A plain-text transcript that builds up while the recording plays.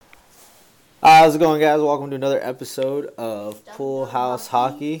How's it going, guys? Welcome to another episode of Pool House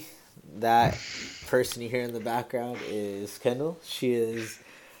Hockey. That person you hear in the background is Kendall. She is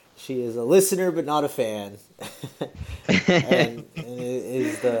a listener but not a fan, and it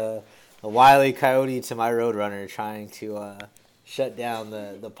is the Wile E. Coyote to my Roadrunner trying to shut down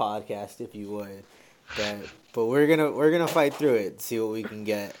the podcast, if you would. But we're gonna fight through it and see what we can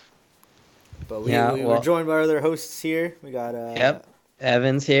get. But we were joined by our other hosts here. We got Yep.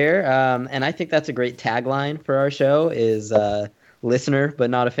 Evans here, and I think that's a great tagline for our show is listener but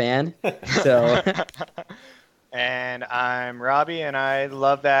not a fan. So, And I'm Robbie, and I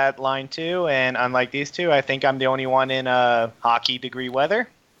love that line too. And unlike these two, I think I'm the only one in hockey degree weather.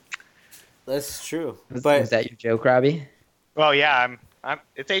 That's true. Is that your joke, Robbie? Well, yeah, I'm.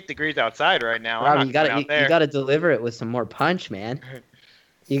 It's 8 degrees outside right now. Robbie, you gotta deliver it with some more punch, man.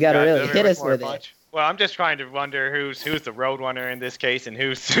 You gotta really hit us with it. Well, I'm just trying to wonder who's the Roadrunner in this case, and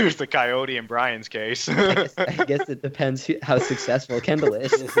who's the Coyote in Brian's case. I guess it depends how successful Kendall is.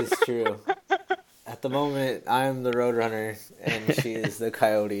 This is true. At the moment, I'm the Roadrunner, and she is the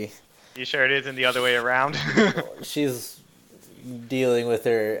Coyote. You sure it isn't the other way around? She's dealing with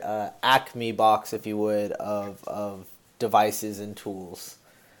her Acme box, if you would, of devices and tools.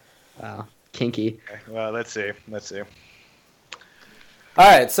 Wow, kinky. Okay, well, let's see. All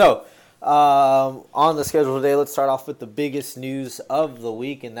right, so on the schedule today, let's start off with the biggest news of the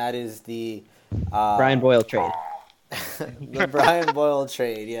week, and that is the Brian Boyle trade. The Brian Boyle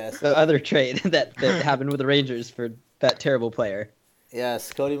trade, yes. The other trade that happened with the Rangers for that terrible player.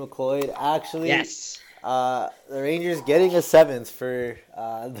 Yes, Cody McLeod. Actually, yes. The Rangers getting a seventh for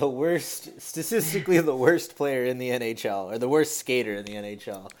statistically the worst player in the NHL, or the worst skater in the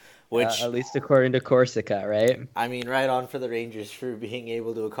NHL. Which, at least according to Corsica, right? I mean, right on for the Rangers for being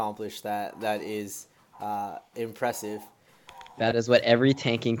able to accomplish that. That is impressive. That is what every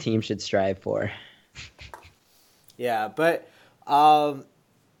tanking team should strive for. Yeah, but Brian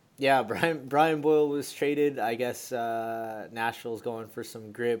Boyle was traded. I guess Nashville's going for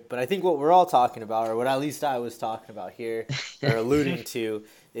some grip. But I think what we're all talking about, or what at least I was talking about here, or alluding to,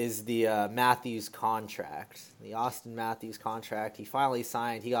 is the Matthews contract. The Austin Matthews contract. He finally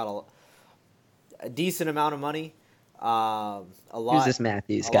signed. He got a decent amount of money. A lot. Who's this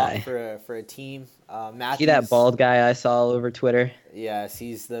Matthews guy? For a team. Matthews, see that bald guy I saw all over Twitter? Yes,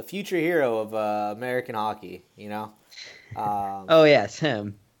 he's the future hero of American hockey. You know. Oh yes,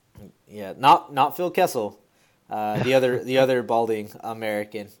 him. Yeah, not Phil Kessel, the other balding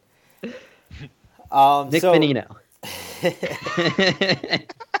American. Nick Bonino.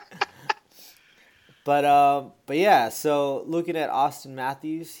 But yeah, so looking at Austin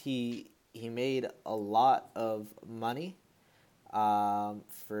Matthews, he made a lot of money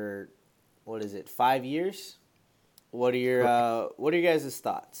for 5 years. What are your guys'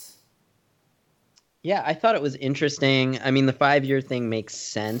 thoughts? Yeah, I thought it was interesting. I mean, the 5-year thing makes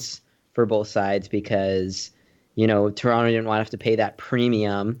sense for both sides because, Toronto didn't want to have to pay that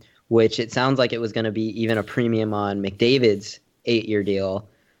premium, which it sounds like it was going to be even a premium on McDavid's 8-year deal.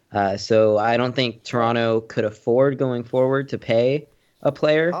 So I don't think Toronto could afford going forward to pay a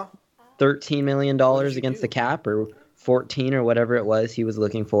player $13 million against the cap, or 14 or whatever it was he was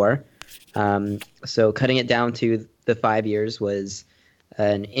looking for. So cutting it down to the 5 years was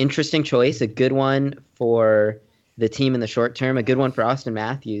an interesting choice, a good one for the team in the short term, a good one for Austin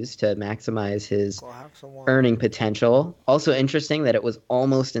Matthews to maximize his earning potential. Also interesting that it was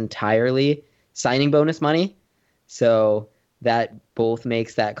almost entirely signing bonus money. So that both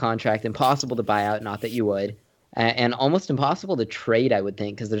makes that contract impossible to buy out, not that you would, and almost impossible to trade, I would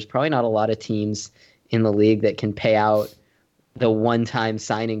think, because there's probably not a lot of teams in the league that can pay out the one-time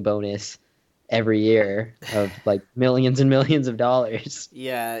signing bonus every year of like millions and millions of dollars.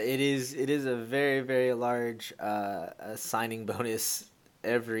 Yeah, it is a very, very large signing bonus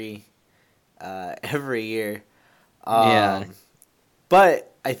every year. Yeah.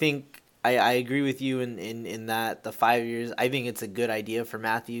 But I think I agree with you in that the 5 years, I think it's a good idea for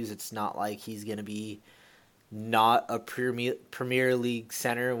Matthews. It's not like he's going to be not a Premier League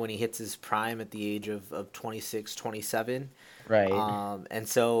center when he hits his prime at the age of 26, 27. Right. And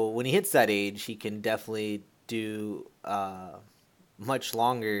so when he hits that age, he can definitely do much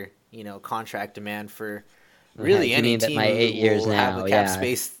longer, contract demand for really any team my 8 years will now, have the cap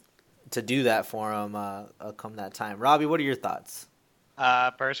space to do that for him come that time. Robbie, what are your thoughts?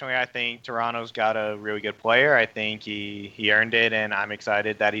 Personally, I think Toronto's got a really good player. I think he earned it, and I'm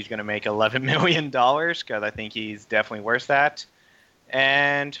excited that he's going to make $11 million because I think he's definitely worth that.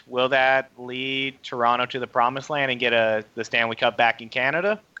 And will that lead Toronto to the promised land and get the Stanley Cup back in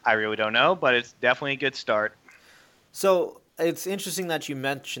Canada? I really don't know, but it's definitely a good start. So it's interesting that you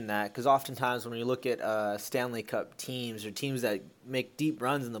mentioned that, because oftentimes when you look at Stanley Cup teams or teams that make deep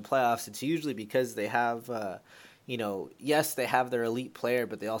runs in the playoffs, it's usually because they have, yes, they have their elite player,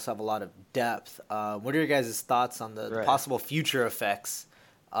 but they also have a lot of depth. What are your guys' thoughts on the possible future effects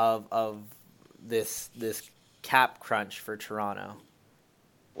of this cap crunch for Toronto?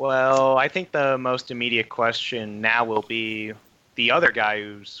 Well, I think the most immediate question now will be the other guy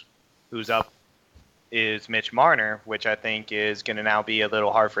who's up is Mitch Marner, which I think is going to now be a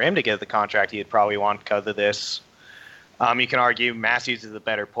little hard for him to get the contract he'd probably want because of this. You can argue Matthews is a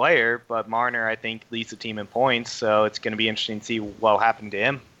better player, but Marner, I think, leads the team in points, so it's going to be interesting to see what happened to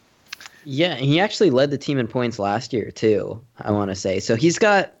him. Yeah, he actually led the team in points last year, too, I want to say. So he's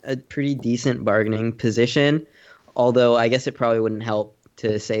got a pretty decent bargaining position, although I guess it probably wouldn't help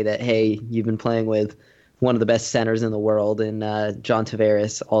to say that, hey, you've been playing with one of the best centers in the world in John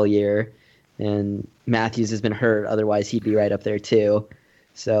Tavares all year, and Matthews has been hurt. Otherwise, he'd be right up there, too.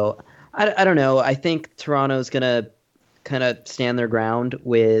 So I don't know. I think Toronto's going to kind of stand their ground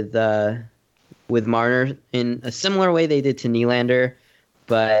with Marner in a similar way they did to Nylander,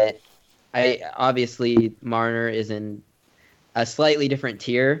 but obviously Marner is in a slightly different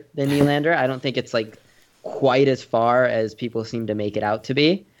tier than Nylander. I don't think it's like quite as far as people seem to make it out to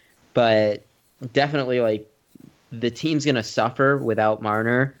be, but definitely like the team's going to suffer without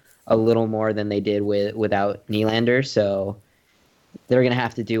Marner a little more than they did without Nylander, so they're going to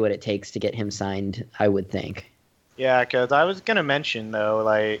have to do what it takes to get him signed, I would think. Yeah, because I was going to mention, though,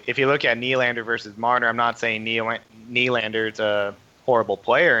 like, if you look at Nylander versus Marner, I'm not saying Nylander's a horrible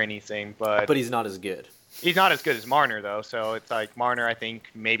player or anything, but he's not as good. He's not as good as Marner, though, so it's like Marner, I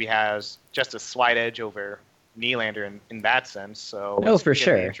think, maybe has just a slight edge over Nylander in that sense. So for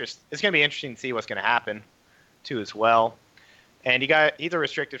sure. It's going to be interesting to see what's going to happen, too, as well. And he's a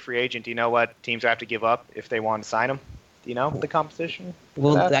restricted free agent. Do you know what teams have to give up if they want to sign him? Do you know the composition?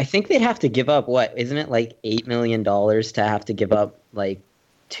 Well, I think they'd have to give up, isn't it like $8 million to have to give up like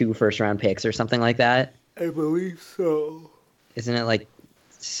 2 first-round picks or something like that? I believe so. Isn't it like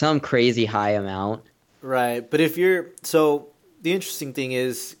some crazy high amount? Right, but so the interesting thing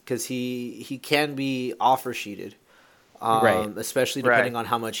is because he can be offer sheeted, right, especially depending on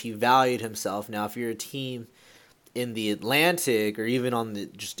how much he valued himself. Now, if you're a team in the Atlantic or even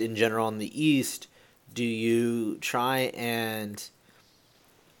just in general on the East, do you try and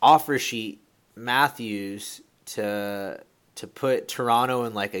offer sheet Matthews to put Toronto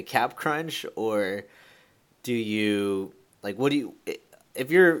in like a cap crunch, or do you if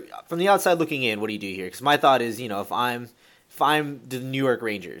you're from the outside looking in, what do you do here? Because my thought is, if I'm the New York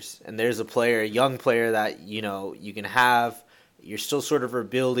Rangers and there's a young player that you can have, you're still sort of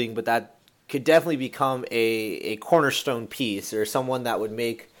rebuilding, but that could definitely become a cornerstone piece or someone that would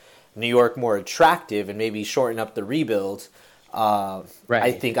make New York more attractive and maybe shorten up the rebuild. Right.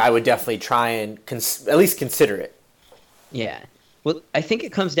 I think I would definitely try and at least consider it. Yeah. Well, I think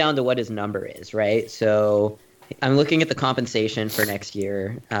it comes down to what his number is, right? So I'm looking at the compensation for next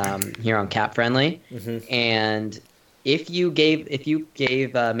year here on Cap Friendly, and if you gave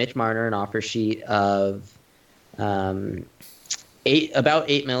Mitch Marner an offer sheet of about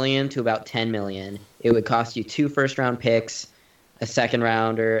 $8 million to about $10 million, it would cost you 2 first-round picks, a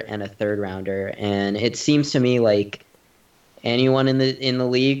second-rounder, and a third-rounder. And it seems to me like anyone in the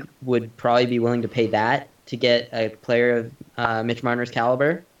league would probably be willing to pay that to get a player of Mitch Marner's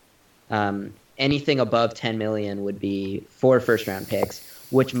caliber. Anything above $10 million would be 4 first-round picks,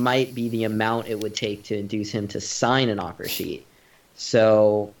 which might be the amount it would take to induce him to sign an offer sheet.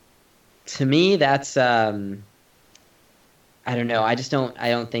 So, to me, that's I don't know. I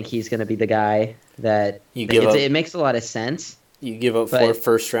don't think he's going to be the guy that it makes a lot of sense. You give up 4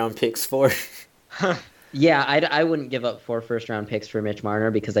 first-round picks for? Yeah, I wouldn't give up 4 first-round picks for Mitch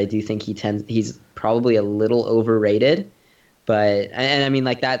Marner because I do think he's probably a little overrated. But I mean,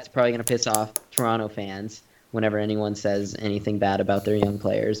 like, that's probably going to piss off Toronto fans whenever anyone says anything bad about their young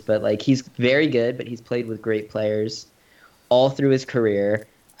players. But like, he's very good, but he's played with great players all through his career.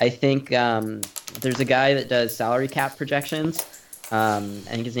 I think there's a guy that does salary cap projections. I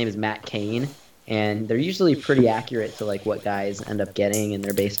think his name is Matt Cain, and they're usually pretty accurate to like what guys end up getting, and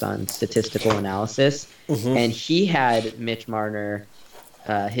they're based on statistical analysis. And he had Mitch Marner,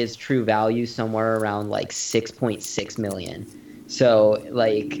 his true value somewhere around like $6.6 million. So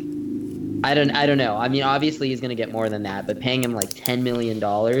like, I don't know. I mean, obviously he's going to get more than that, but paying him like $10 million,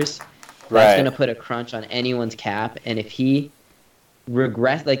 that's going to put a crunch on anyone's cap. And if he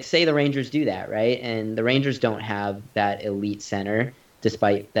regress, like say the Rangers do that, right? And the Rangers don't have that elite center,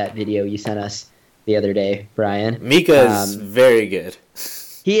 despite that video you sent us the other day, Brian. Mika is very good.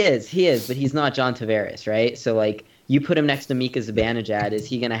 He is, but he's not John Tavares, right? So like, you put him next to Mika Zibanejad, is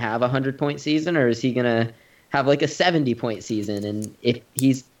he going to have a 100-point season, or is he going to have like a 70-point season? And if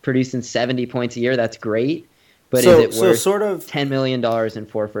he's producing 70 points a year, that's great. But is it worth sort of $10 million in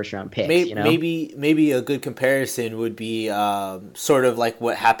 4 first-round picks? Maybe a good comparison would be sort of like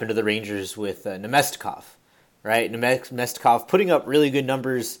what happened to the Rangers with Nemestikov, right? Nemestikov putting up really good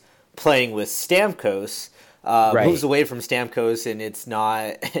numbers playing with Stamkos, moves away from Stamkos, and it's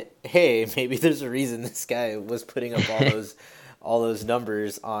not, hey, maybe there's a reason this guy was putting up all those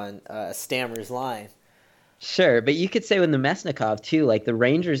numbers on Stammer's line. Sure, but you could say with Nemesnikov too, like the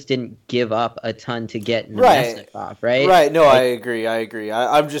Rangers didn't give up a ton to get Nemesnikov, right? Right. No, like, I agree.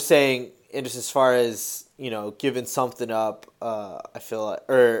 I'm just saying, and just as far as giving something up, I feel like,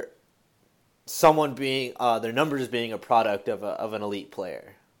 or someone being their numbers being a product of an elite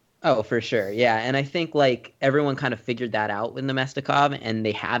player. Oh, for sure, yeah, and I think like everyone kind of figured that out with Nemestikov, and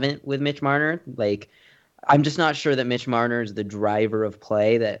they haven't with Mitch Marner. Like, I'm just not sure that Mitch Marner is the driver of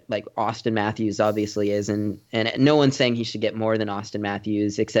play that like Austin Matthews obviously is, and no one's saying he should get more than Austin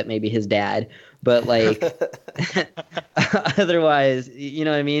Matthews except maybe his dad, but like otherwise, you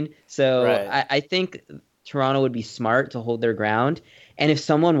know what I mean? So right. I think Toronto would be smart to hold their ground, and if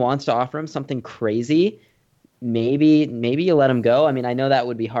someone wants to offer him something crazy, maybe you let him go. I mean, I know that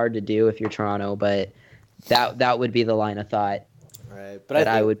would be hard to do if you're Toronto, but that would be the line of thought, right? But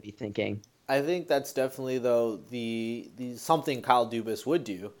I would be thinking. I think that's definitely, though, the something Kyle Dubas would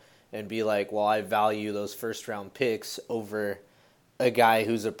do, and be like, well, I value those first-round picks over a guy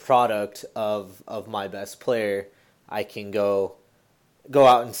who's a product of my best player. I can go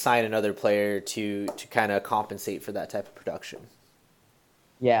out and sign another player to kind of compensate for that type of production.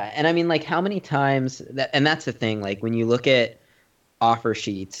 Yeah, and I mean, like, how many times and that's the thing, like, when you look at offer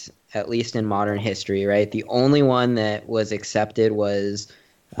sheets, at least in modern history, right, the only one that was accepted was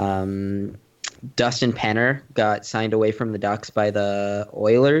Dustin Penner got signed away from the Ducks by the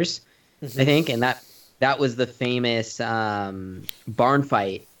Oilers, I think, and that was the famous barn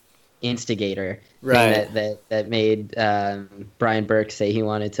fight instigator, right? That made Brian Burke say he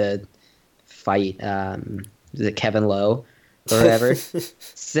wanted to fight was it Kevin Lowe or whatever.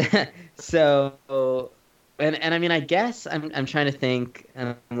 so and I mean, I guess I'm trying to think.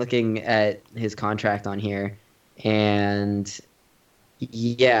 I'm looking at his contract on here, and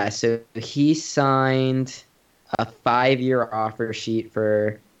yeah, so he signed a 5-year offer sheet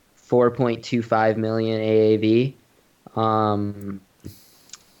for $4.25 million AAV,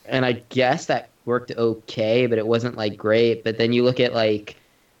 and I guess that worked okay, but it wasn't like great. But then you look at like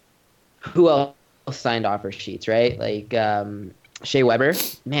who else signed offer sheets, right? Like Shea Weber,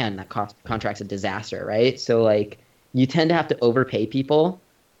 man, that contract's a disaster, right? So like you tend to have to overpay people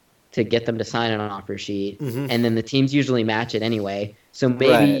to get them to sign an offer sheet, and then the teams usually match it anyway. So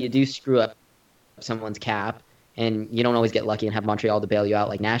maybe you do screw up someone's cap, and you don't always get lucky and have Montreal to bail you out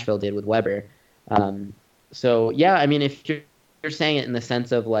like Nashville did with Weber. So yeah, I mean, if you're saying it in the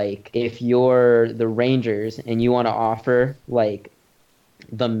sense of like if you're the Rangers and you want to offer like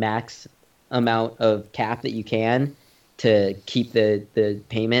the max amount of cap that you can to keep the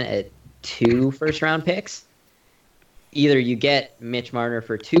payment at 2 first-round picks, either you get Mitch Marner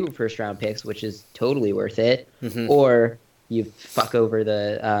for 2 first-round picks, which is totally worth it, or you fuck over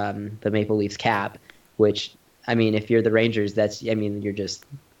the Maple Leafs cap, which, I mean, if you're the Rangers, you're just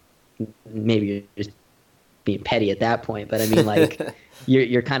being petty at that point. But I mean, like,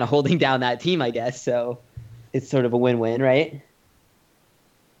 you're kind of holding down that team, I guess. So it's sort of a win-win, right?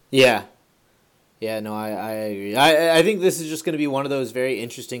 Yeah. Yeah, no, I agree. I think this is just going to be one of those very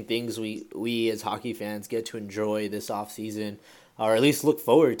interesting things we as hockey fans get to enjoy this offseason, or at least look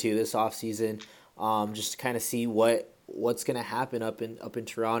forward to this offseason, just to kind of see what's going to happen up in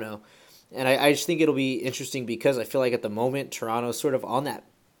Toronto. And I just think it'll be interesting because I feel like at the moment Toronto's sort of on that.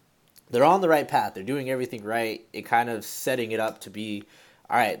 They're on the right path. They're doing everything right. It kind of setting it up to be,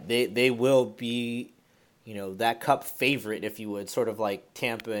 all right, they will be, that cup favorite, if you would, sort of like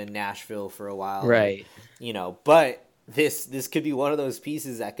Tampa and Nashville for a while. Right. But this could be one of those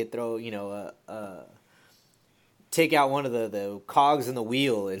pieces that could throw, take out one of the cogs in the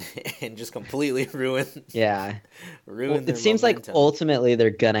wheel and just completely ruin. Yeah. ruin. It seems momentum. Like ultimately they're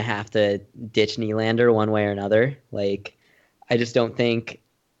gonna have to ditch Nylander one way or another. Like, I just don't think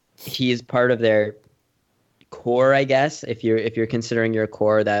he's part of their core. I guess if you're considering your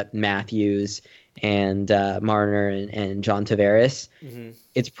core, that Matthews and Marner and John Tavares,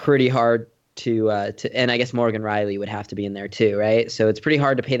 it's pretty hard to and I guess Morgan Riley would have to be in there too, right? So it's pretty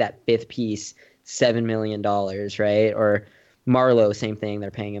hard to pay that 5th piece $7 million, right? Or Marlowe, same thing.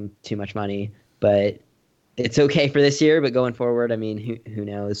 They're paying him too much money, but it's okay for this year. But going forward, I mean, who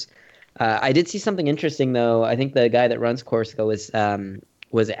knows? I did see something interesting though. I think the guy that runs Corsica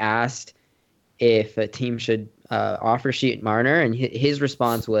was asked if a team should offer Sheet Marner, and his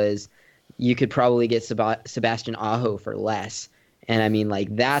response was, "You could probably get Sebastian Aho for less." And I mean,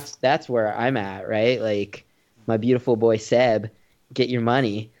 like that's where I'm at, right? Like my beautiful boy Seb, get your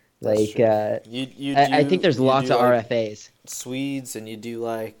money. That's Like true. You I think there's lots of like RFAs. Swedes, and you do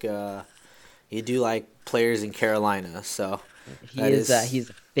like players in Carolina. So He's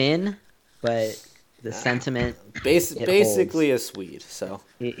a Finn, but the sentiment it basically holds. a Swede. So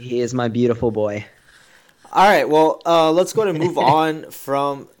He is my beautiful boy. all right, well, let's go to move on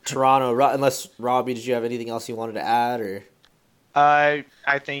from Toronto. Unless Robbie, did you have anything else you wanted to add, or? I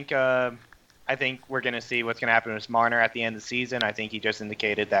think we're going to see what's going to happen with Marner at the end of the season. I think he just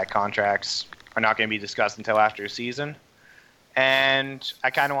indicated that contracts are not going to be discussed until after the season. And I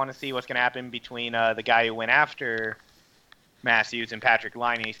kind of want to see what's going to happen between the guy who went after Matthews and Patrick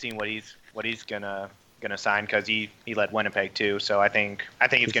Laine, seeing what he's gonna sign, because he led Winnipeg too. So I think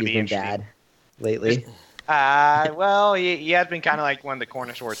it's going to be Been interesting. bad lately. Well, he has been kind of like one of the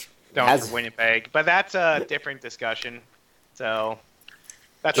cornerstones for Winnipeg, but that's a different discussion. So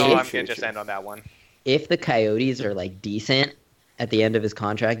that's all I'm going to just end on that one. If the Coyotes are like decent at the end of his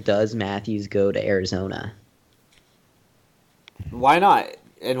contract, does Matthews go to Arizona? Why not?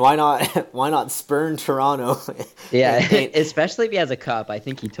 And why not spurn Toronto? Yeah, especially if he has a cup, I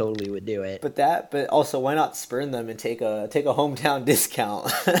think he totally would do it. But also, why not spurn them and take a hometown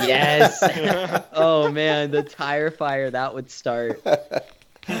discount? Yes. Oh man, the tire fire that would start.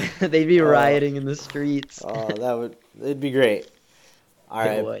 They'd be rioting in the streets. It'd be great. All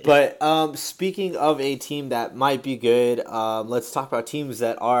right, but speaking of a team that might be good, let's talk about teams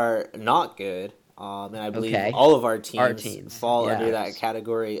that are not good. And I believe all of our teams fall under that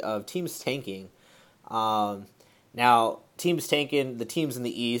category of teams tanking. Now, teams tanking, the teams in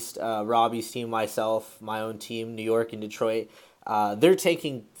the East, Robbie's team, myself, my own team, New York and Detroit, they're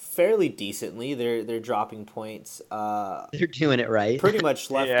tanking fairly decently. They're dropping points. They're doing it right. Pretty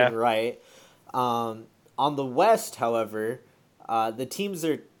much left and right. On the West, however, the teams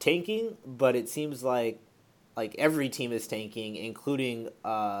are tanking, but it seems like every team is tanking, including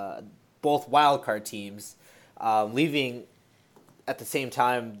both wildcard teams, leaving at the same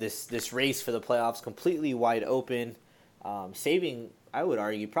time this race for the playoffs completely wide open, saving, I would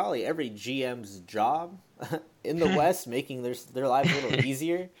argue, probably every GM's job in the West, making their lives a little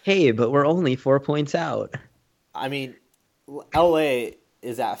easier. Hey, but we're only 4 points out. I mean, LA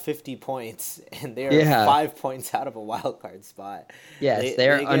is at 50 points, and they're 5 points out of a wild card spot. Yes,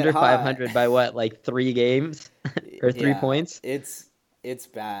 they're under 500 by what, like 3 games or 3 points? It's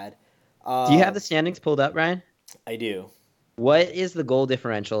bad. Do you have the standings pulled up, Ryan? I do. What is the goal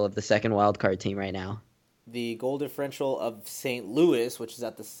differential of the second wild card team right now? The goal differential of St. Louis, which is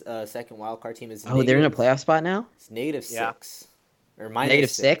at the second wild card team, is they're in a playoff spot now? It's -6. Or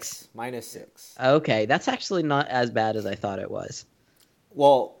 -6? -6. Okay, that's actually not as bad as I thought it was.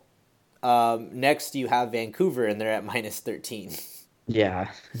 Well, next you have Vancouver, and they're at -13. Yeah,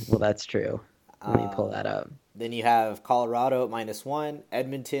 well, that's true. Let me pull that up. Then you have Colorado at -1,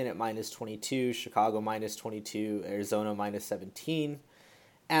 Edmonton at -22, Chicago -22, Arizona -17,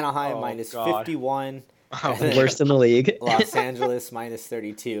 Anaheim -51. Worst in the league. Los Angeles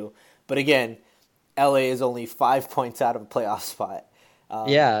 -32. But again, LA is only 5 points out of a playoff spot.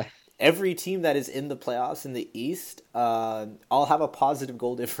 Every team that is in the playoffs in the East, all have a positive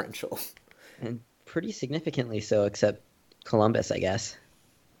goal differential. And pretty significantly so, except Columbus, I guess.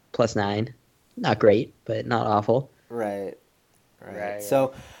 +9. Not great, but not awful. Right.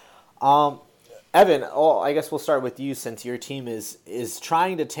 So, Evan, I guess we'll start with you, since your team is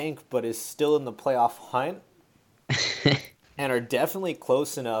trying to tank but is still in the playoff hunt and are definitely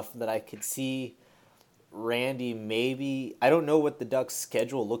close enough that I could see Randy maybe. I don't know what the Ducks'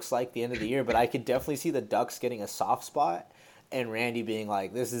 schedule looks like at the end of the year, but I could definitely see the Ducks getting a soft spot and Randy being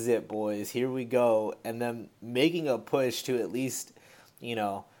like, "This is it, boys. Here we go," and them making a push to at least,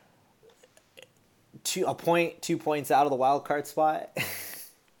 2 points out of the wild card spot.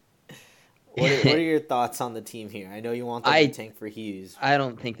 What are your thoughts on the team here? I know you want them to tank for Hughes. I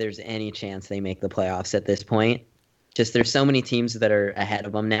don't think there's any chance they make the playoffs at this point. Just there's so many teams that are ahead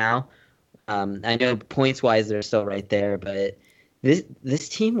of them now. I know points-wise they're still right there, but this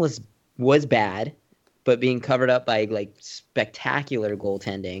team was bad, but being covered up by like spectacular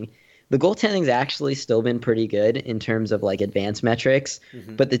goaltending. The goaltending's actually still been pretty good in terms of like advanced metrics,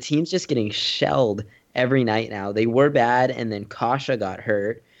 but the team's just getting shelled every night now. They were bad, and then Kasha got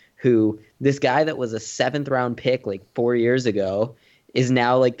hurt, who this guy that was a 7th round pick like 4 years ago is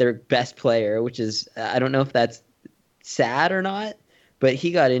now like their best player, which is, I don't know if that's sad or not, but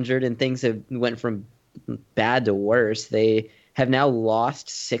he got injured and things have went from bad to worse. They have now lost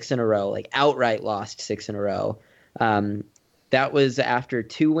 6 in a row, like outright lost 6 in a row. That was after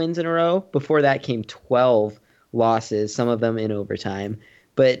 2 wins in a row. Before that came 12 losses, some of them in overtime.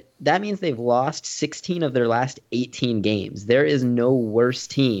 But that means they've lost 16 of their last 18 games. There is no worse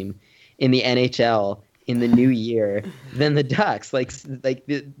team in the NHL in the new year than the Ducks.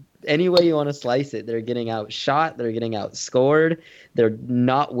 Any way you want to slice it, they're getting outshot, they're getting outscored, they're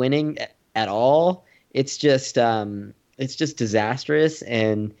not winning at all. It's just disastrous.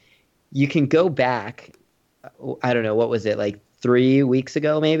 And you can go back, I don't know, what was it, like 3 weeks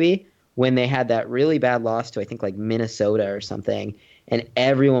ago maybe, when they had that really bad loss to I think like Minnesota or something, and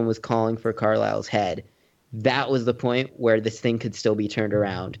everyone was calling for Carlisle's head. That was the point where this thing could still be turned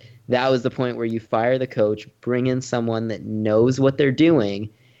around. That was the point where you fire the coach, bring in someone that knows what they're doing,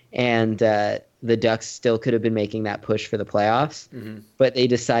 and the Ducks still could have been making that push for the playoffs. Mm-hmm. But they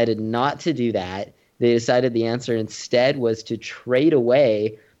decided not to do that. They decided the answer instead was to trade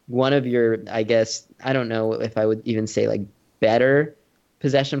away one of your, I guess, I don't know if I would even say like better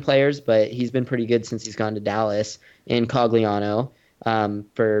possession players, but he's been pretty good since he's gone to Dallas, in Cogliano,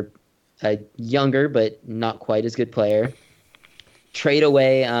 for a younger but not quite as good player. Trade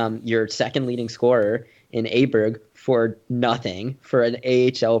away your second leading scorer in Aberg for nothing, for an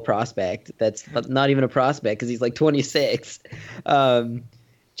AHL prospect that's not even a prospect because he's like 26.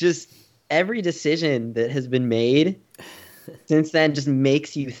 Just every decision that has been made since then just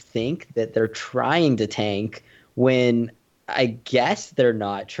makes you think that they're trying to tank when I guess they're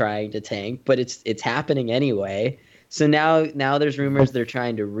not trying to tank, but it's happening anyway. So now there's rumors they're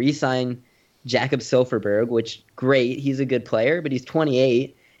trying to re-sign Jakob Silfverberg, which great, he's a good player, but he's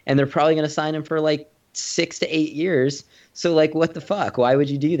 28, and they're probably going to sign him for like 6 to 8 years. So like, what the fuck? Why would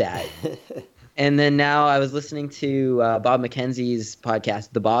you do that? And then now I was listening to Bob McKenzie's podcast,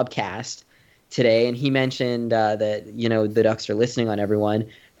 the Bobcast, today, and he mentioned that the Ducks are listening on everyone.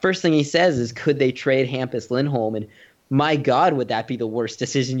 First thing he says is, could they trade Hampus Lindholm? And my God, would that be the worst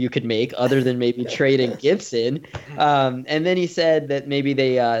decision you could make, other than maybe trading Gibson? And then he said that maybe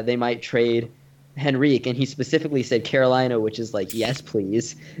they might trade Henrique, and he specifically said Carolina, which is like, yes,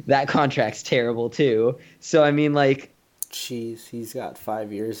 please. That contract's terrible too. So I mean, like, jeez, he's got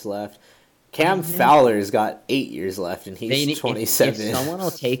 5 years left. Cam Fowler's got 8 years left, and he's 27. If someone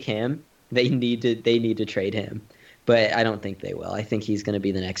will take him, they need to trade him. But I don't think they will. I think he's going to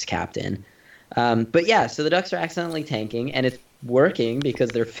be the next captain. But yeah, so the Ducks are accidentally tanking, and it's working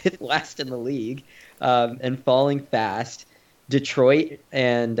because they're fifth last in the league, and falling fast. Detroit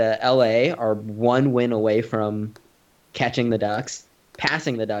and LA are 1 win away from catching the Ducks,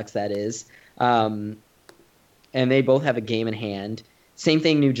 passing the Ducks, that is. And they both have a game in hand. Same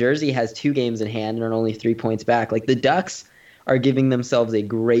thing, New Jersey has 2 games in hand and are only 3 points back. Like, the Ducks are giving themselves a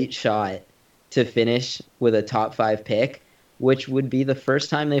great shot to finish with a top 5 pick, which would be the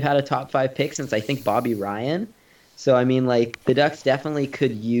first time they've had a top 5 pick since, I think, Bobby Ryan. So, I mean, like, the Ducks definitely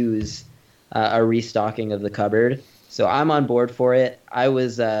could use a restocking of the cupboard. So I'm on board for it. I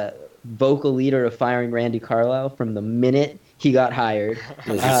was a vocal leader of firing Randy Carlisle from the minute he got hired.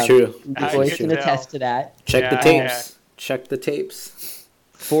 This is true. Boys can attest to that. Check the tapes. Yeah. Check the tapes.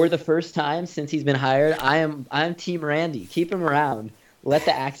 For the first time since he's been hired, I'm Team Randy. Keep him around. Let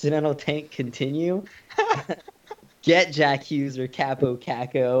the accidental tank continue. Get Jack Hughes or Capo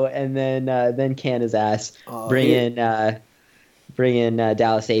Caco, and then can his ass. Bring in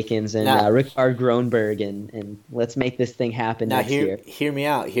Dallas Aikens and Rickard Gronberg, and let's make this thing happen next year. Hear me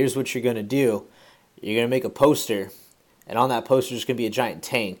out. Here's what you're going to do. You're going to make a poster, and on that poster is going to be a giant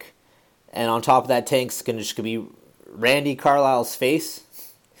tank. And on top of that tank's going to be Randy Carlisle's face.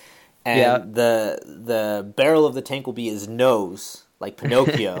 And the barrel of the tank will be his nose, like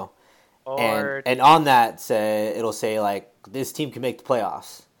Pinocchio. and on that, it'll say, like, this team can make the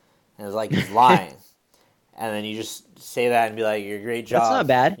playoffs. And it's like he's lying. And then you just say that and be like, "You're a great job. That's not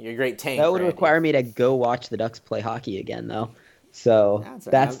bad. You're a great tank." That would require me to go watch the Ducks play hockey again, though. So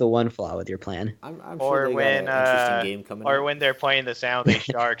that's the one flaw with your plan. I'm sure they got an interesting game coming up. When they're playing the San Jose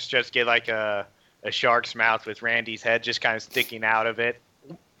Sharks, just get like a shark's mouth with Randy's head just kind of sticking out of it.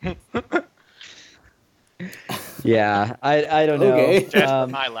 Yeah, I don't know. Okay. Just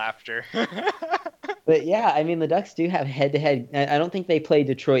my laughter. But yeah, I mean, the Ducks do have head-to-head. I don't think they play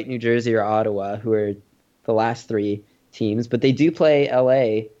Detroit, New Jersey, or Ottawa, who are the last 3 teams, but they do play LA,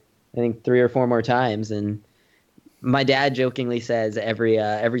 I think 3 or 4 more times. And my dad jokingly says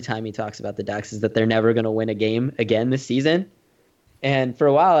every time he talks about the Ducks is that they're never going to win a game again this season. And for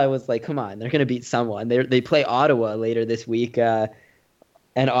a while I was like, come on, they're going to beat someone. They play Ottawa later this week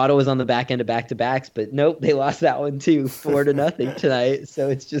and Ottawa's on the back end of back-to-backs, but nope, they lost that one too, 4-0 tonight. So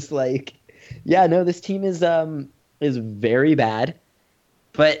it's just like, yeah, no, this team is very bad.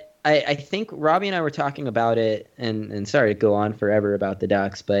 But I think Robbie and I were talking about it, and sorry to go on forever about the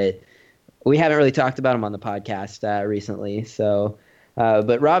Ducks, but we haven't really talked about them on the podcast recently. So,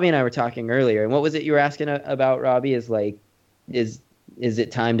 but Robbie and I were talking earlier, and what was it you were asking about, Robbie? Is like, is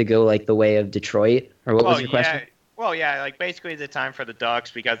it time to go like the way of Detroit, or what was your question? Well, yeah, like basically it's time for the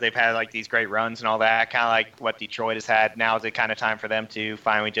Ducks because they've had like these great runs and all that, kind of like what Detroit has had. Now is it kind of time for them to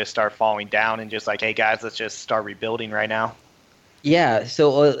finally just start falling down and just like, hey guys, let's just start rebuilding right now. Yeah.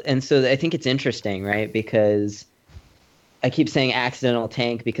 So I think it's interesting, right? Because I keep saying accidental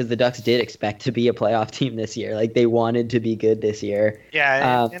tank because the Ducks did expect to be a playoff team this year. Like they wanted to be good this year.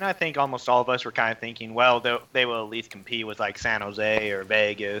 Yeah, and I think almost all of us were kind of thinking, well, they will at least compete with like San Jose or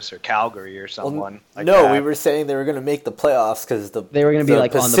Vegas or Calgary or someone like no, that. we were saying they were going to make the playoffs because they were going to be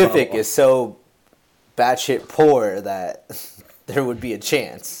like Pacific on the bubble. is so batshit poor that there would be a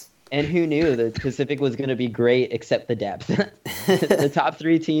chance. And who knew the Pacific was going to be great except the depth. The top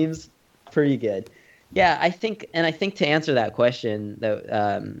three teams, pretty good. Yeah, I think to answer that question,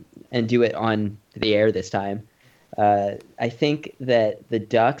 and do it on the air this time, I think that the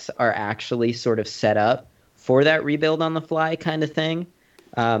Ducks are actually sort of set up for that rebuild on the fly kind of thing.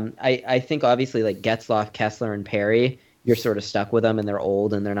 I think obviously like Getzlaf, Kessler, and Perry, you're sort of stuck with them and they're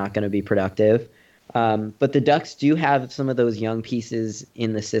old and they're not going to be productive. But the Ducks do have some of those young pieces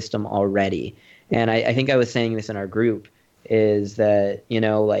in the system already. And I think I was saying this in our group, is that,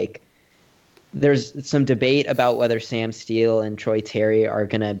 like, there's some debate about whether Sam Steele and Troy Terry are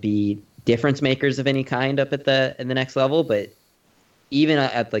going to be difference makers of any kind up at the next level. But even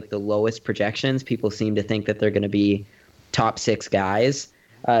at like the lowest projections, people seem to think that they're going to be top 6 guys.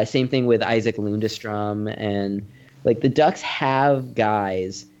 Same thing with Isaac Lundestrom. And like the Ducks have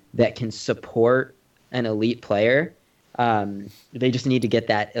guys that can support an elite player. They just need to get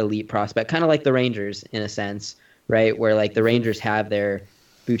that elite prospect, kind of like the Rangers in a sense, right? Where like the Rangers have their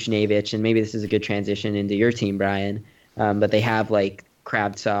Buchnevich, and maybe this is a good transition into your team, Brian. But they have like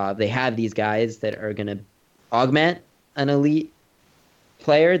Kravtsov. They have these guys that are going to augment an elite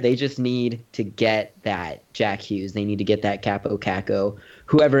player. They just need to get that Jack Hughes. They need to get that Capo Caco,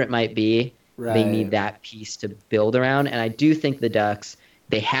 whoever it might be. Right. They need that piece to build around. And I do think the Ducks,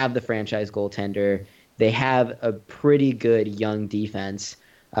 they have the franchise goaltender. They have a pretty good young defense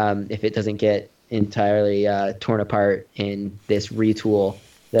if it doesn't get entirely torn apart in this retool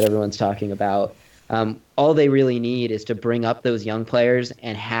that everyone's talking about. All they really need is to bring up those young players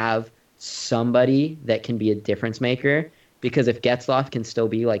and have somebody that can be a difference maker. Because if Getzlaf can still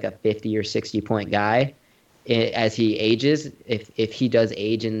be like a 50 or 60 point guy as he ages, if he does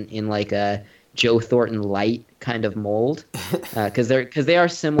age in like a Joe Thornton light kind of mold, because they are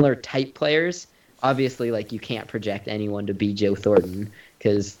similar type players. Obviously, like you can't project anyone to be Joe Thornton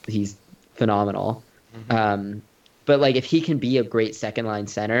because he's phenomenal. Mm-hmm. But like if he can be a great second line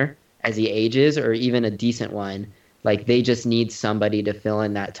center as he ages, or even a decent one, like they just need somebody to fill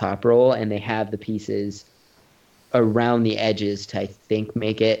in that top role, and they have the pieces around the edges to, I think,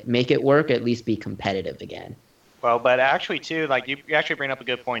 make it work, at least be competitive again. Well, but actually too, like you actually bring up a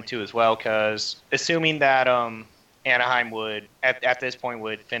good point too as well, because assuming that Anaheim would at this point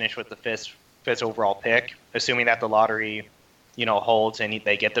would finish with the fifth overall pick, assuming that the lottery, holds and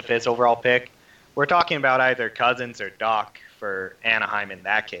they get the 5th overall pick, we're talking about either Cousins or Doc for Anaheim in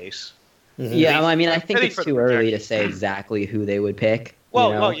that case. Mm-hmm. Yeah, I mean, I think it's too early to say exactly who they would pick.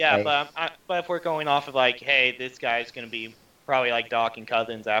 Well, yeah, but if we're going off of like, hey, this guy's going to be probably like Doc and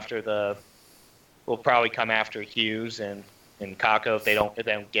Cousins after will probably come after Hughes and Kakko if they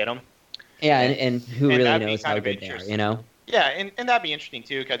don't get them. Yeah, and who really knows how good they are, Yeah, and that'd be interesting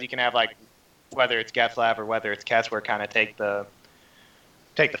too, because you can have like whether it's Getzlaf or whether it's Kessler kind of take the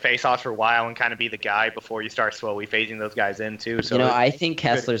face-offs for a while and kind of be the guy before you start slowly phasing those guys in too. So I think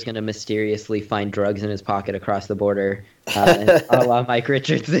Kessler's going to mysteriously find drugs in his pocket across the border, a la Mike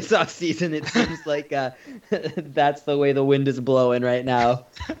Richards this offseason. It seems like that's the way the wind is blowing right now.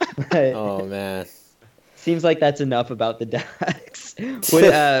 But oh man, seems like that's enough about the Ducks.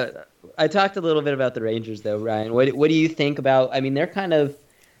 I talked a little bit about the Rangers though, Ryan. What do you think about? I mean, they're kind of.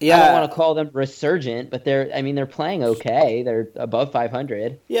 Yeah. I don't want to call them resurgent, but they're playing okay. They're above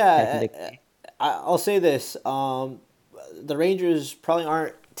 500. Yeah, I'll say this: the Rangers probably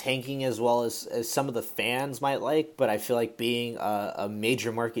aren't tanking as well as some of the fans might like, but I feel like being a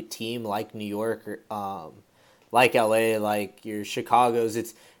major market team like New York, or, like LA, like your Chicago's,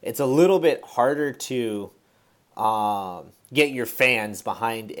 it's a little bit harder to get your fans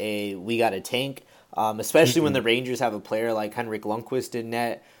behind we got a tank. especially when the Rangers have a player like Henrik Lundqvist in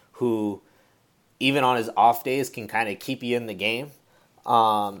net who, even on his off days, can kind of keep you in the game.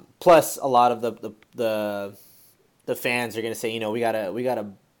 Plus, a lot of the fans are going to say, we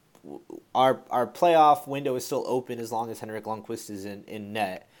gotta our playoff window is still open as long as Henrik Lundqvist is in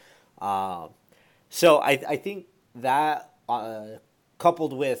net. So I think that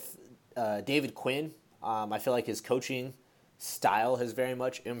coupled with David Quinn, I feel like his coaching style has very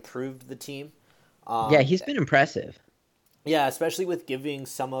much improved the team. Yeah, he's been impressive. Yeah, especially with giving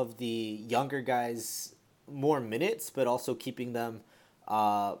some of the younger guys more minutes, but also keeping them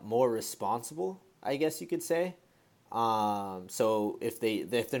more responsible, I guess you could say. So if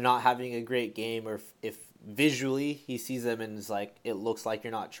they're not having a great game, or if visually he sees them and is like, it looks like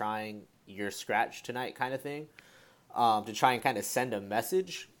you're not trying, you're scratched tonight, kind of thing, to try and kind of send a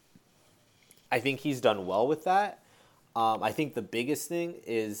message. I think he's done well with that. I think the biggest thing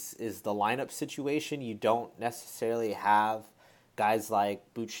is the lineup situation. You don't necessarily have guys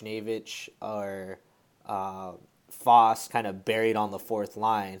like Buchnevich or Foss kind of buried on the fourth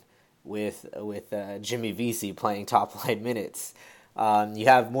line with Jimmy Vesey playing top line minutes. You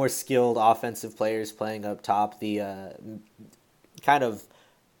have more skilled offensive players playing up top. The kind of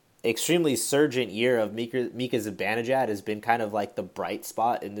extremely surgent year of Mika Zibanejad has been kind of like the bright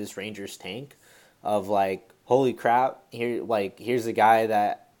spot in this Rangers tank of like, holy crap, here's a guy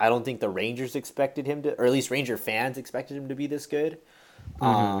that I don't think the Rangers expected him to, or at least Ranger fans expected him to be this good.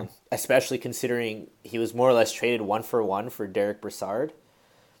 Especially considering he was more or less traded 1-for-1 for Derek Brassard.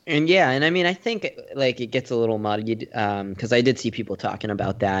 And yeah, and I mean, I think like it gets a little muddied because I did see people talking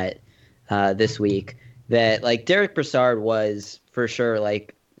about that this week, that like Derek Brassard was for sure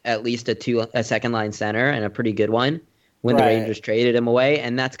like at least a second line center, and a pretty good one when the Rangers traded him away,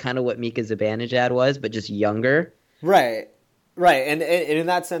 and that's kind of what Mika Zibanejad was, but just younger. Right, and in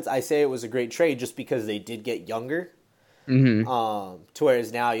that sense, I say it was a great trade just because they did get younger. To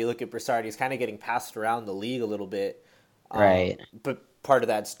whereas now you look at Brassard, he's kind of getting passed around the league a little bit. Right. But part of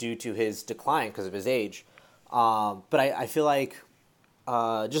that's due to his decline because of his age. But I feel like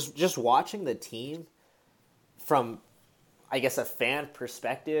just watching the team from, I guess, a fan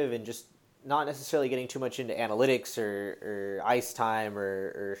perspective, and just not necessarily getting too much into analytics or ice time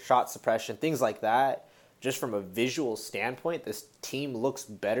or shot suppression, things like that. Just from a visual standpoint, this team looks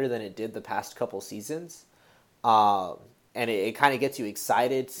better than it did the past couple seasons. And it kind of gets you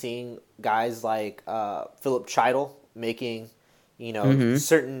excited seeing guys like Philip Cheidel making,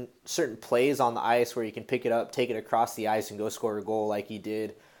 certain plays on the ice where you can pick it up, take it across the ice, and go score a goal like he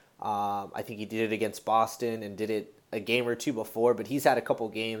did. I think he did it against Boston and did it a game or two before, but he's had a couple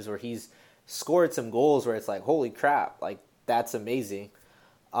games where he's scored some goals where it's like, holy crap, like that's amazing.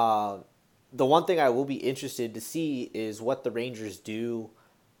 The one thing I will be interested to see is what the Rangers do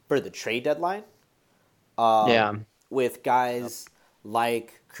for the trade deadline. With guys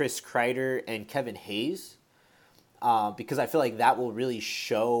like Chris Kreider and Kevin Hayes, because I feel like that will really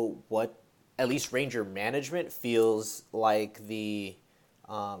show what at least Ranger management feels like the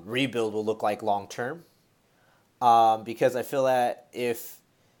rebuild will look like long term. Because I feel that if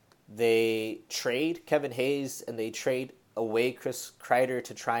they trade Kevin Hayes and they trade away Chris Kreider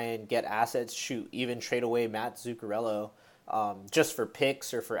to try and get assets, even trade away Matt Zuccarello just for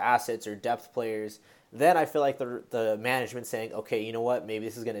picks or for assets or depth players, then I feel like the management saying, okay, you know what, maybe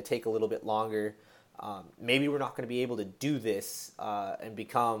this is going to take a little bit longer. Maybe we're not going to be able to do this and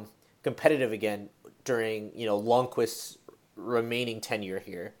become competitive again during Lundqvist's remaining tenure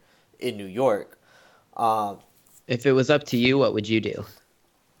here in New York. If it was up to you, what would you do?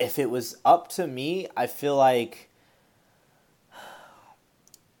 If it was up to me, I feel like,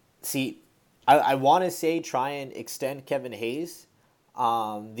 I want to say try and extend Kevin Hayes.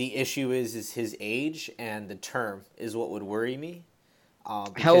 The issue is his age, and the term is what would worry me.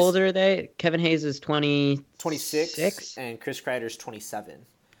 How old are they? Kevin Hayes is 26, and Chris Kreider's 27.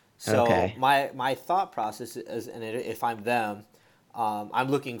 So okay. my thought process is, and if I'm them, I'm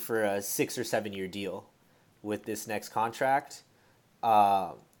looking for a 6 or 7 year deal with this next contract.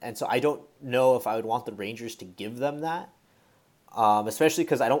 And so I don't know if I would want the Rangers to give them that, especially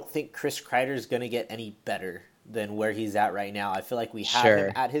because I don't think Chris Kreider is going to get any better than where he's at right now. I feel like we have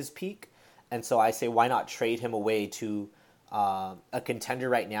him at his peak, and so I say why not trade him away to a contender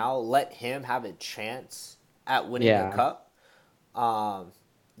right now? Let him have a chance at winning the cup.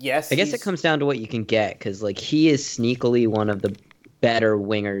 Yes, I guess it comes down to what you can get, because like he is sneakily one of the better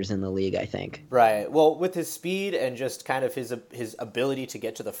wingers in the league, I think. Right. Well, with his speed and just kind of his ability to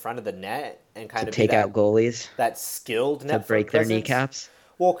get to the front of the net and kind of take out goalies, that skilled net to break their kneecaps.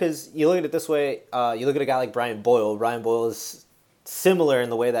 Well, because you look at it this way, you look at a guy like Brian Boyle. Brian Boyle is similar in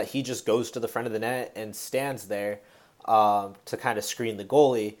the way that he just goes to the front of the net and stands there to kind of screen the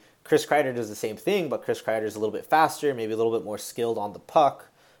goalie. Chris Kreider does the same thing, but Chris Kreider is a little bit faster, maybe a little bit more skilled on the puck.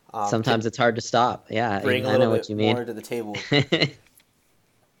 Sometimes it's hard to stop. Yeah, bring I a know little what bit you mean. more to the table.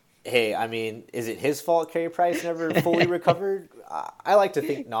 Hey, I mean, is it his fault Carey Price never fully recovered? I like to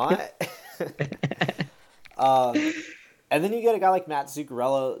think not. And then you get a guy like Matt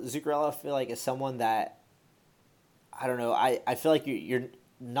Zuccarello. Zuccarello, I feel like, is someone that, I don't know, I feel like you're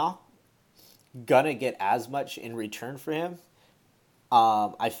not going to get as much in return for him.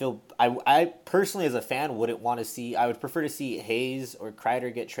 I personally, as a fan, wouldn't want to see, I would prefer to see Hayes or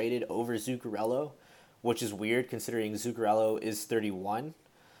Kreider get traded over Zuccarello, which is weird considering Zuccarello is 31.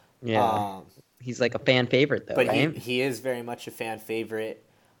 Yeah. He's like a fan favorite, though, But right? he is very much a fan favorite.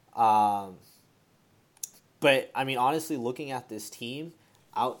 But, I mean, honestly, looking at this team,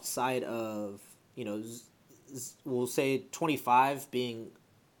 outside of, we'll say 25 being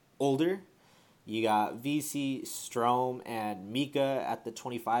older, you got VC, Strome, and Mika at the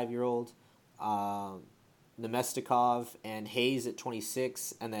 25-year-old, Nemestikov and Hayes at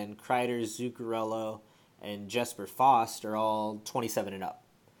 26, and then Kreider, Zuccarello, and Jesper Fast are all 27 and up.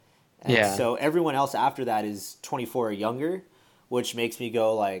 And so everyone else after that is 24 or younger, which makes me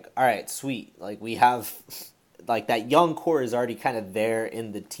go like, all right, sweet. Like we have, like that young core is already kind of there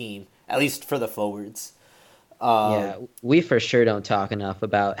in the team, at least for the forwards. Yeah, we for sure don't talk enough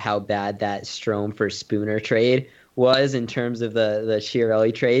about how bad that Strome for Spooner trade was in terms of the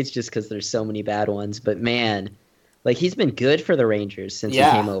Chiarelli trades, just because there's so many bad ones. But man, like he's been good for the Rangers since he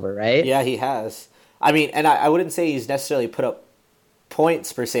came over, right? Yeah, he has. I mean, and I wouldn't say he's necessarily put up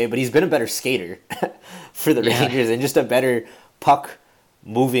points per se, but he's been a better skater for the Rangers and just a better puck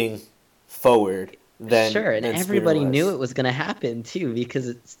moving forward than and than everybody Spooner knew was. it was going to happen too because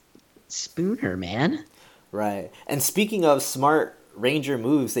it's Spooner, man. Right. And speaking of smart Ranger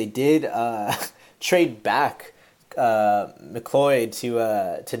moves, they did trade back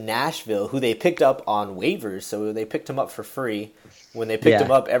McLeod to Nashville, who they picked up on waivers. So they picked him up for free. When they picked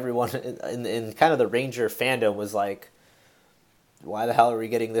him up, everyone in kind of the Ranger fandom was like, why the hell are we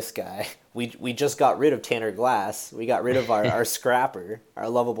getting this guy? We just got rid of Tanner Glass. We got rid of our scrapper, our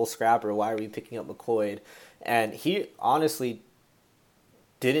lovable scrapper. Why are we picking up McLeod? And he honestly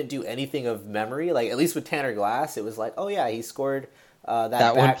didn't do anything of memory. Like, at least with Tanner Glass, it was like, oh yeah, he scored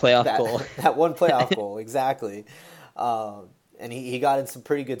that one playoff goal. That one playoff goal, exactly. And he got in some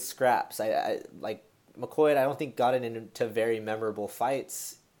pretty good scraps. I like McLeod, I don't think got into very memorable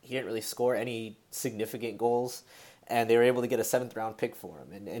fights. He didn't really score any significant goals. And they were able to get a 7th round pick for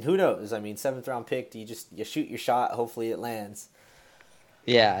him. And who knows? I mean, 7th round pick, you shoot your shot, hopefully it lands.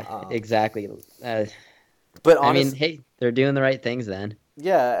 Yeah, exactly. But I mean, hey, they're doing the right things then.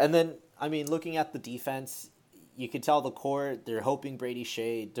 Yeah, and then, I mean, looking at the defense, you can tell the core, they're hoping Brady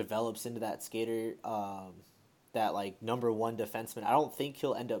Shea develops into that skater, that, like, number one defenseman. I don't think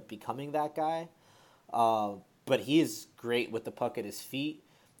he'll end up becoming that guy, but he is great with the puck at his feet.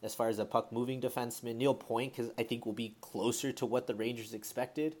 As far as a puck-moving defenseman, Neil Point, because I think will be closer to what the Rangers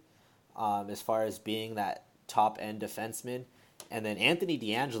expected, as far as being that top-end defenseman. And then Anthony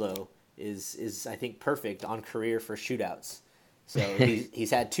DeAngelo is I think perfect on career for shootouts. So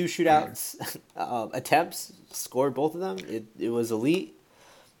he's had 2 shootouts attempts, scored both of them. It was elite.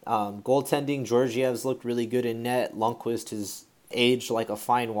 Goaltending, Georgiev's looked really good in net. Lundqvist has aged like a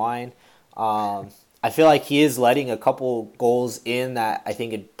fine wine. I feel like he is letting a couple goals in that I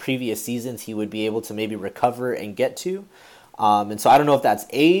think in previous seasons he would be able to maybe recover and get to. And so I don't know if that's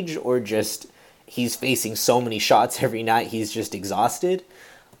age or just he's facing so many shots every night he's just exhausted.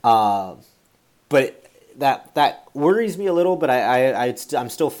 But that worries me a little, but I'm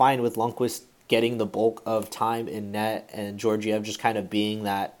still fine with Lundqvist getting the bulk of time in net and Georgiev just kind of being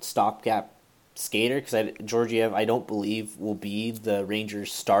that stopgap skater, because Georgiev, I don't believe, will be the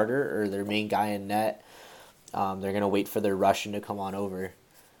Rangers starter or their main guy in net. They're going to wait for their Russian to come on over.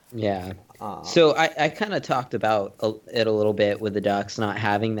 Yeah. So I kind of talked about it a little bit with the Ducks not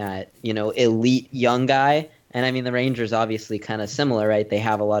having that, elite young guy. And I mean, the Rangers obviously kind of similar, right? They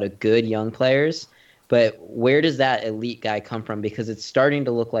have a lot of good young players. But where does that elite guy come from? Because it's starting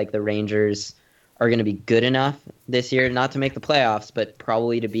to look like the Rangers are going to be good enough this year, not to make the playoffs, but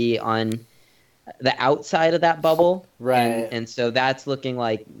probably to be on the outside of that bubble. Right. And so that's looking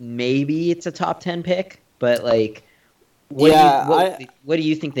like maybe it's a top 10 pick, but like, what do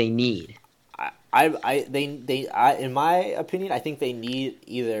you think they need? In my opinion, I think they need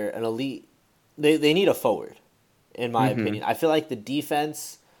either an elite, they need a forward, in my opinion. I feel like the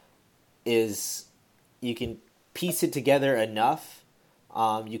defense is, you can piece it together enough.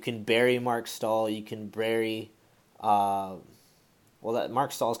 You can bury Mark Stahl, you can bury Well, that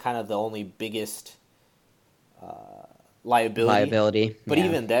Mark Stahl is kind of the only biggest liability. But yeah.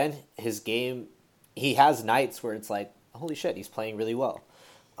 even then, his game, he has nights where it's like, holy shit, he's playing really well.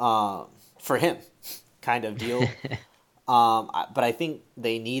 For him, kind of deal. But I think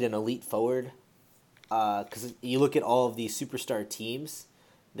they need an elite forward. Because you look at all of these superstar teams,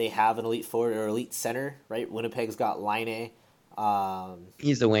 they have an elite forward or elite center, right? Winnipeg's got Laine.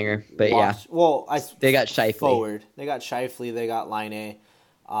 He's the winger, but they got Scheifele. Forward. They got Scheifele. They got Laine.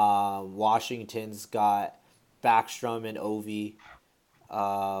 Washington's got Backstrom and Ovi.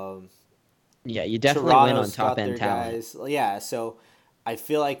 You definitely Toronto's win on top end talent. Guys. Yeah, so I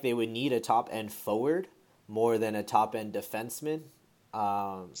feel like they would need a top end forward more than a top end defenseman.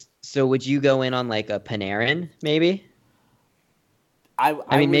 So would you go in on like a Panarin, maybe? I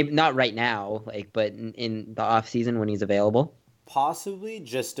mean, maybe not right now, but in the off season when he's available. Possibly,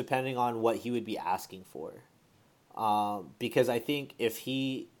 just depending on what he would be asking for. Because I think if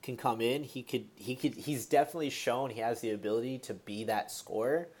he can come in, he's definitely shown he has the ability to be that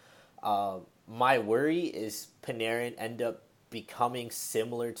scorer. My worry is Panarin end up becoming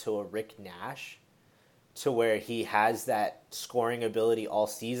similar to a Rick Nash, to where he has that scoring ability all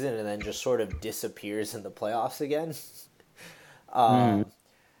season and then just sort of disappears in the playoffs again.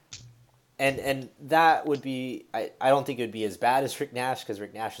 And that would be, I don't think it would be as bad as Rick Nash, because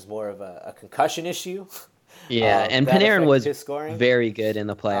Rick Nash is more of a concussion issue. Yeah, and Panarin was very good in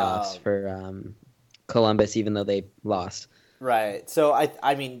the playoffs for Columbus, even though they lost. Right. So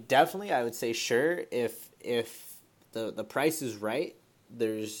I mean, definitely, I would say sure, if the price is right,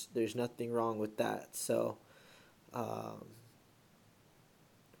 there's nothing wrong with that. So,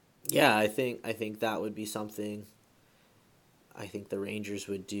 yeah, I think that would be something I think the Rangers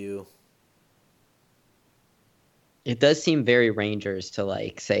would do. It does seem very Rangers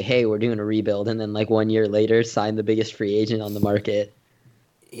to say, hey, we're doing a rebuild, and then 1 year later sign the biggest free agent on the market.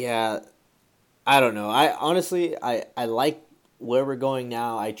 Yeah, I don't know. I honestly like where we're going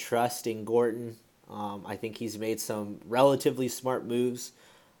now. I trust in Gorton. I think he's made some relatively smart moves,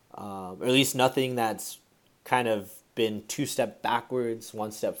 or at least nothing that's kind of been 2 steps backwards,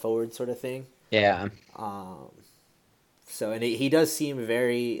 1 step forward sort of thing. Yeah. So, and he does seem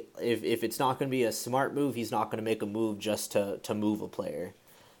very, if it's not going to be a smart move, he's not going to make a move just to move a player.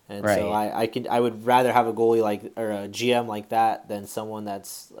 And right. So I would rather have a goalie or a GM like that than someone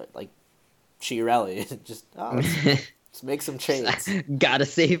that's like Chiarelli. Just let's make some trades. Gotta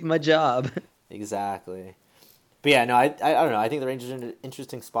save my job. Exactly. But yeah, no, I don't know. I think the Rangers are in an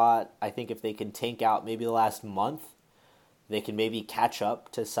interesting spot. I think if they can tank out maybe the last month, they can maybe catch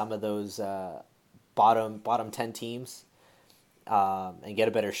up to some of those bottom 10 teams. And get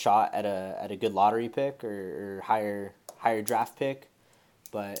a better shot at a good lottery pick or higher draft pick.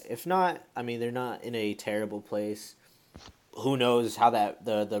 But if not, I mean, they're not in a terrible place. Who knows how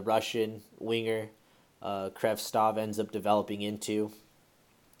the Russian winger Krevstov ends up developing into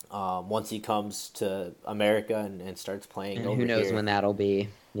once he comes to America and starts playing and over who knows here. When that'll be.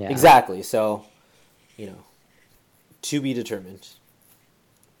 Yeah. Exactly. So, to be determined.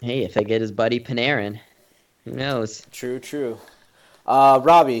 Hey, if they get his buddy Panarin, who knows? True.